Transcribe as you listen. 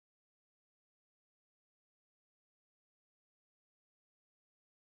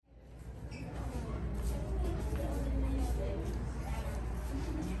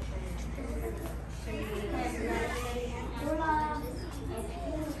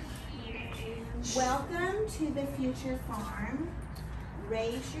Welcome to the Future Farm.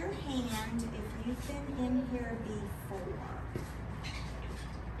 Raise your hand if you've been in here before.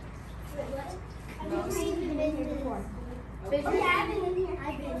 Most of you have been here before. Okay. I've been in here.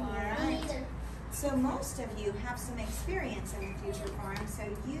 I've been All here. right. So most of you have some experience in the Future Farm, so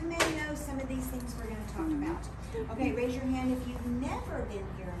you may know some of these things we're going to talk about. Okay, raise your hand if you've never been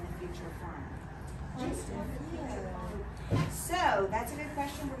here in the Future Farm. Just a few. So that's a good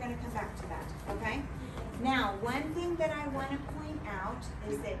question. We're going to come back to that. Okay. Now, one thing that I want to point out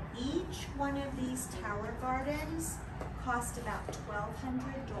is that each one of these tower gardens cost about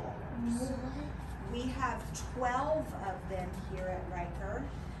 $1,200. We have 12 of them here at Riker,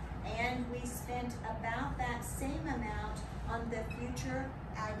 and we spent about that same amount on the Future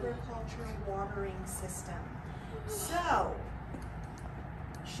Agriculture watering system. So,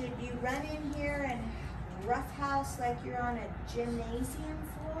 should you run in here and roughhouse like you're on a gymnasium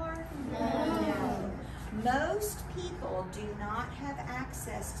floor? No. Most people do not have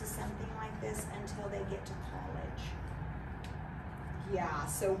access to something like this until they get to college. Yeah,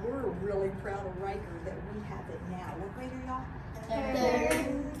 so we're really proud of Riker that we have it now. What grade are y'all?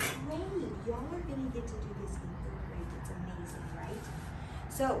 Third grade. Y'all are going to get to do this in third grade. It's amazing, right?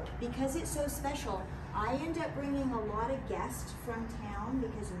 So, because it's so special, I end up bringing a lot of guests from town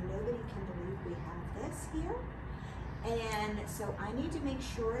because nobody can believe we have this here. And so I need to make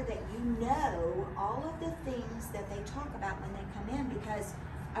sure that you know all of the things that they talk about when they come in, because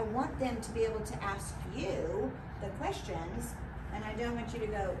I want them to be able to ask you the questions, and I don't want you to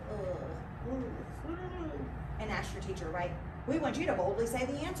go, and ask your teacher, right? We want you to boldly say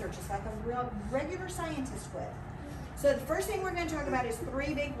the answer, just like a real regular scientist would. So the first thing we're going to talk about is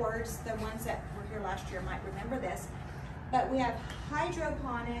 3 big words. The ones that were here last year might remember this. But we have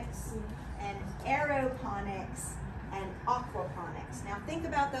hydroponics and aeroponics and aquaponics. Now think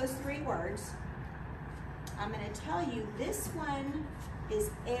about those 3 words. I'm going to tell you this one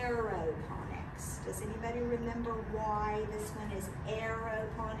is aeroponics. Does anybody remember why this one is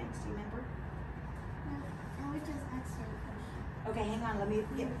aeroponics? Do you remember? I would just ask you a question. Okay, hang on, let me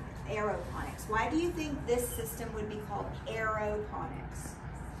get aeroponics. Why do you think this system would be called aeroponics?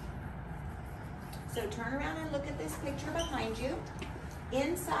 So turn around and look at this picture behind you.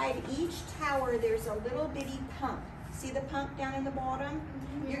 Inside each tower, there's a little bitty pump. See the pump down in the bottom?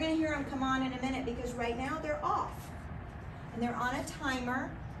 You're going to hear them come on in a minute because right now they're off. And they're on a timer.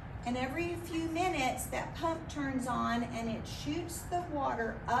 And every few minutes, that pump turns on and it shoots the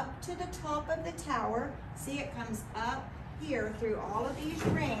water up to the top of the tower. See, it comes up here through all of these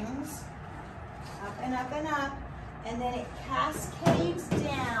rings, up and up and up, and then it cascades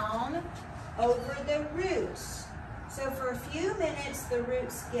down over the roots. So for a few minutes, the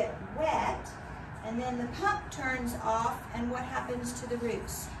roots get wet, and then the pump turns off, and what happens to the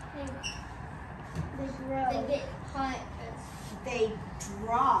roots? They grow. They get hot. They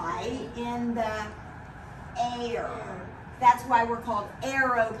dry in the air. That's why we're called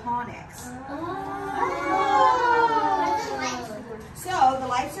aeroponics. So the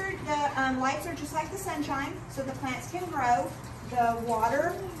lights are just like the sunshine, so the plants can grow. The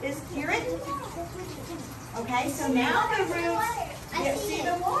water is, hear it? Okay, so now the roots, see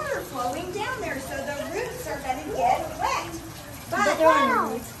the water flowing down there, so the roots are going to get wet. But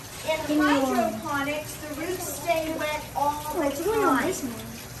in hydroponics, the roots stay wet all the time.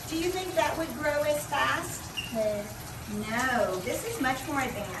 Do you think that would grow as fast? No, this is much more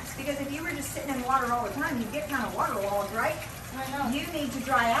advanced, because if you were just sitting in water all the time, you'd get kind of waterlogged, right? You need to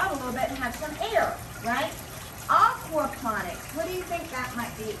dry out a little bit and have some air, right? Aquaponics. What do you think that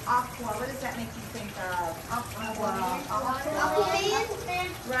might be? Aqua. What does that make you think of? Aqua.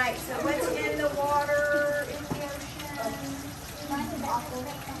 Right. So what's in the water in the ocean?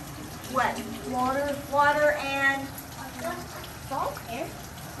 What? Water and salt. Air.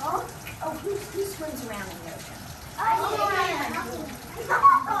 Salt. Oh, who swims around in the ocean?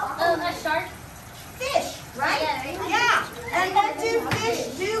 A shark. Fish, right? Yeah. And what do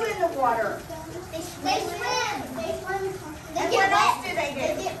fish do in the water? They swim. They swim. And what else do they do?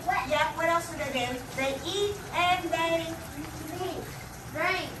 They get wet. Yeah, what else do they do? They eat and they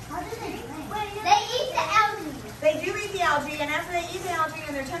drink. How do they drink? They eat the algae. They do eat the algae, and after they eat the algae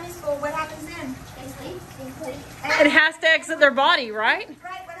and their tummy's full, what happens then? They sleep. It has to exit their body, right?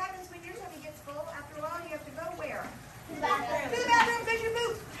 Right, what happens when your tummy gets full? After a while, you have to go where? To the bathroom. To the bathroom because you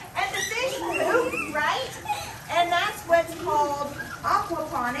poop. And the fish poop, right? And that's what's called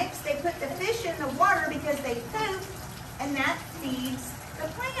aquaponics. They put the fish in the water because they poop, and that feeds the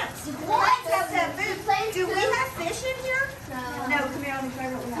plants. The plants have to have food. Do we have fish in here? No. No, come here, let me show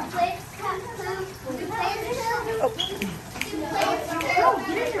you what we have. Plants have food. Do plants have food? Oh. Do plants have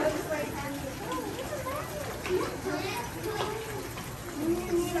food?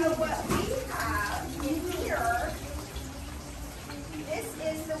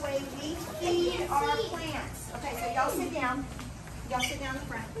 down the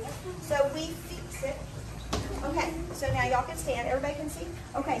front. So we fix it. Okay, so now y'all can stand. Everybody can see?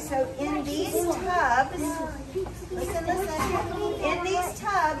 Okay, so in these tubs, listen. In these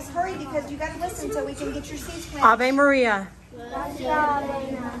tubs, hurry because you got to listen so we can get your seeds planted. Ave Maria.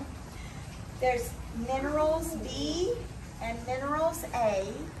 There's minerals B and minerals A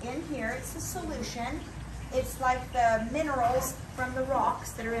in here. It's a solution. It's like the minerals from the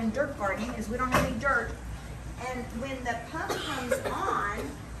rocks that are in dirt gardening, because we don't have any dirt. And when the pump comes on,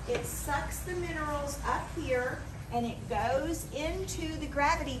 it sucks the minerals up here and it goes into the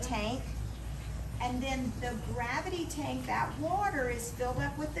gravity tank. And then the gravity tank, that water is filled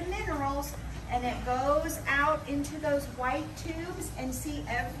up with the minerals, and it goes out into those white tubes. And see,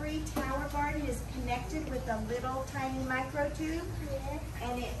 every tower garden is connected with a little tiny micro tube.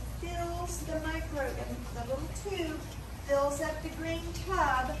 And it fills the little tube fills up the green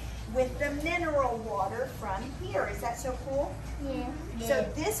tub with the mineral water from here. Is that so cool? Yeah.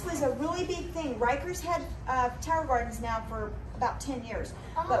 So this was a really big thing. Rikers had tower gardens now for about 10 years,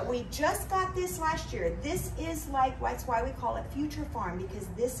 but we just got this last year. This is like, that's why we call it Future Farm, because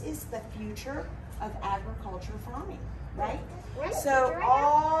this is the future of agriculture farming, right? So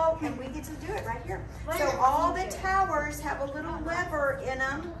all, and we get to do it right here. So all the towers have a little lever in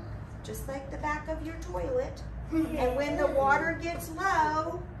them, just like the back of your toilet. And when the water gets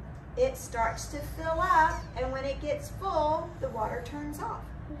low, it starts to fill up, and when it gets full, the water turns off.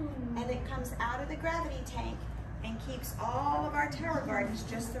 And it comes out of the gravity tank and keeps all of our tower gardens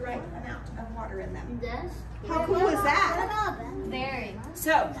just the right amount of water in them. It does? How cool is that? Very.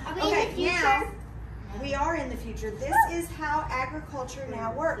 So, okay, now we are in the future. This is how agriculture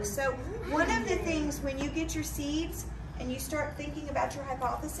now works. So one of the things when you get your seeds and you start thinking about your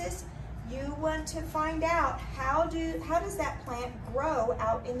hypothesis, you want to find out how does that plant grow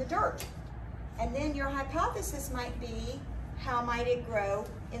out in the dirt? And then your hypothesis might be, how might it grow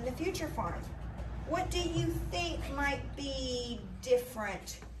in the future farm? What do you think might be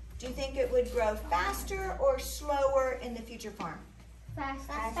different? Do you think it would grow faster or slower in the future farm?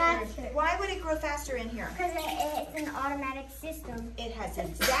 Faster. Why would it grow faster in here? Because it's an automatic system. It has the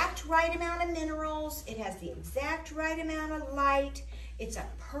exact right amount of minerals. It has the exact right amount of light. It's a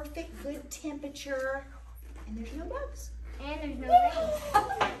perfect good temperature. And there's no bugs. And there's no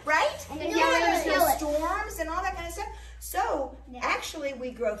rain. Right? And There's there's no no storms and all that kind of stuff. So actually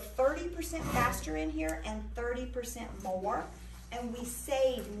we grow 30% faster in here and 30% more. And we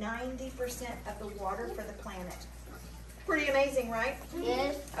save 90% of the water for the planet. Pretty amazing, right?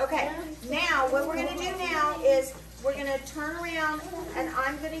 Yes. Okay, now what we're going to do now is we're going to turn around and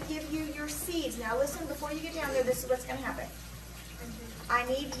I'm going to give you your seeds. Now listen, before you get down there, this is what's going to happen. I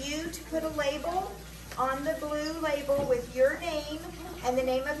need you to put a label on the blue label with your name and the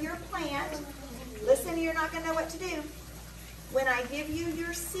name of your plant. Listen, you're not going to know what to do. When I give you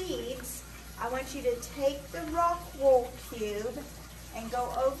your seeds, I want you to take the rock wool cube and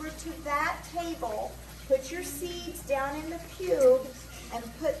go over to that table. Put your seeds down in the cube and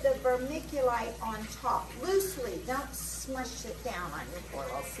put the vermiculite on top, loosely. Don't smush it down on your poor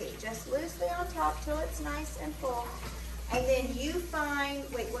little seed. Just loosely on top till it's nice and full. And then you find,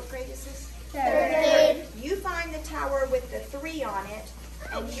 wait, what grade is this? Third. You find the tower with the 3 on it,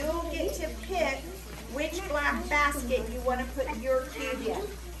 and you'll get to pick which black basket you want to put your cube in.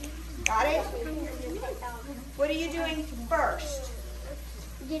 Got it? What are you doing first?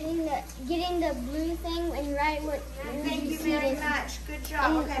 Getting the blue thing and right what. Thank you very much. Good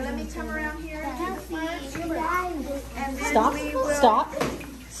job. Okay, let me come around here and do the first. And then Stop. we will Stop. begin.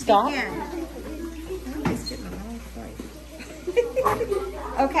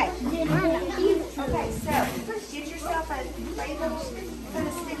 Okay. Okay, so get yourself a label, put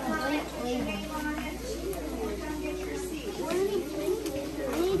a stick on it, put your name on it, and come get your seeds.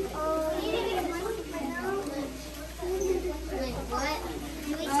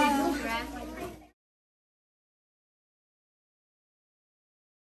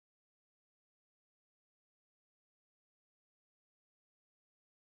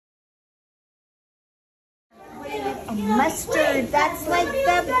 Mustard, that's like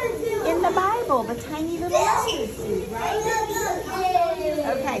in the Bible, the tiny little mustard seed, right?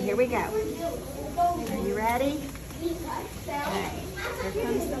 Okay, here we go. Are you ready? Okay, here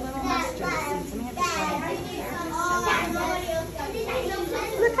comes the little mustard seeds. Let me have this one.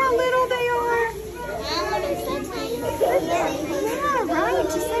 Look how little they are. Yeah, right,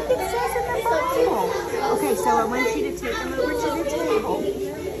 just like it says in the Bible. Okay, so I want you to take them over to the table.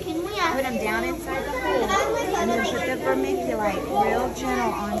 Put them down inside the hole, and then put the vermiculite real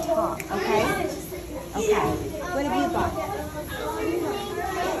gentle on top, okay? Okay, what have you got?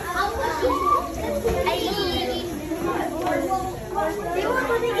 They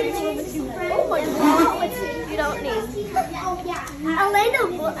You don't need. Elena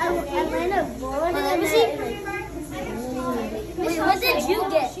Bourne. Let me see. Wait, what did you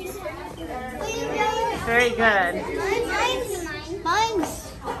get? Very good.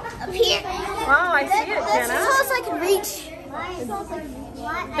 Mine's up here. Oh, I see it, Jenna. As close as I can reach.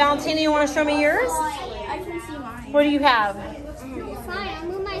 Valentina, you want to show me yours? I can see mine. What do you have? Fine, I'll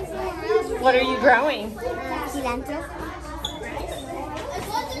move mine somewhere else. What are you growing? Cilantro.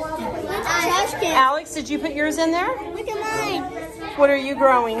 Trash can. Alex, did you put yours in there? Look at mine. What are you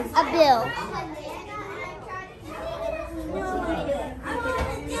growing? A bill.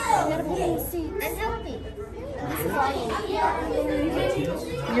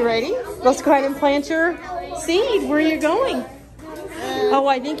 You ready? Let's go ahead and plant your seed. Where are you going? Oh,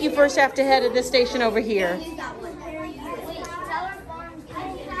 I think you first have to head to this station over here.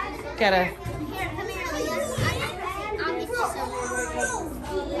 Gotta.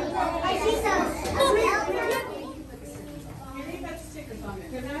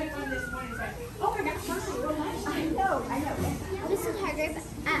 This is Hargrave.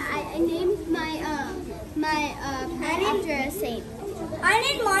 I named my named Saint. I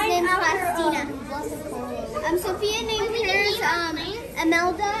named mine Faustina. Sophia named hers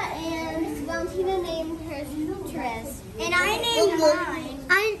Imelda, and Valentina named hers Therese. And I named mine.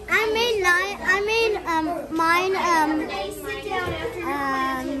 I made mine.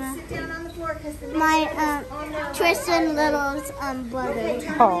 Sit down on the floor because the My Tristan Little's brother.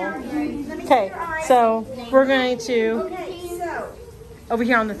 Oh. Okay, so we're going to Okay, so over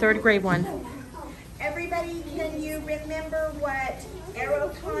here on the third grade one. everybody, can you remember what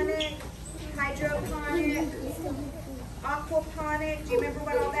aeroponic, hydroponic, aquaponic? Do you remember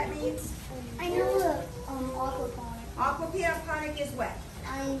what all that means? I know aquaponic. Aquaponic is what?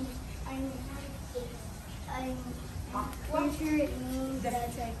 I'm pretty sure it means that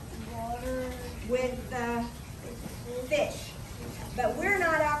it's like water With the fish. But we're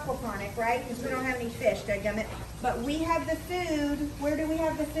not aquaponic, right? Because we don't have any fish, dadgummit. But we have the food. Where do we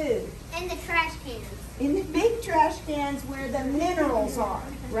have the food? in the trash cans. In the big trash cans where the minerals are,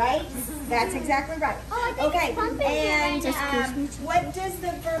 right? That's exactly right. Oh, I think Okay, it's pumping and right now. what does the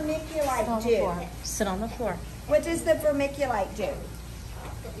vermiculite do? Sit on the floor. What does the vermiculite do?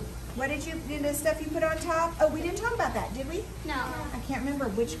 What did the stuff you put on top? Oh, we didn't talk about that, did we? No. I can't remember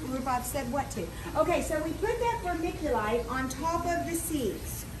which group I've said what to. Okay, so we put that vermiculite on top of the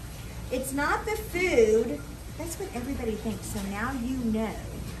seeds. It's not the food. That's what everybody thinks, so now you know.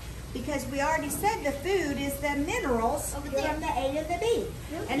 Because we already said the food is the minerals from the A to the B.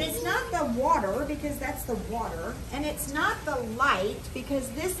 And it's not the water, because that's the water. And it's not the light, because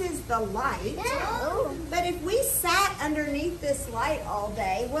this is the light. But if we sat underneath this light all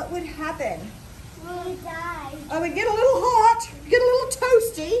day, what would happen? We die. Oh, we get a little hot, get a little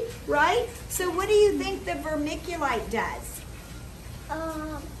toasty, right? So what do you think the vermiculite does?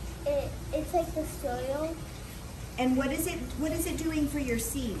 It's like the soil. And what is it doing for your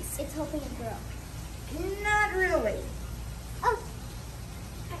seeds? It's helping it grow. Not really. Oh.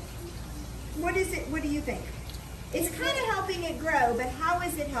 What is it? What do you think? It's kind of helping it grow, but how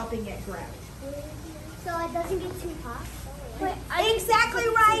is it helping it grow? So it doesn't get too hot. Exactly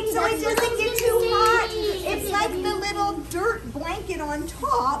right. So it doesn't get too hot. It's like the little dirt blanket on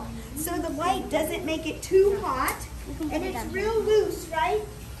top, so the light doesn't make it too hot, and it's real loose, right?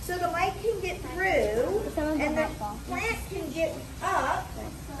 So the light can get through, and the plant can get up,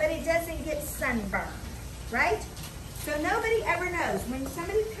 but it doesn't get sunburned, right? So nobody ever knows. When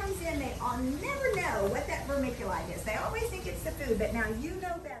somebody comes in, they all never know what that vermiculite is. They always think it's the food, but now you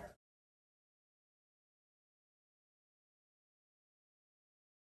know better.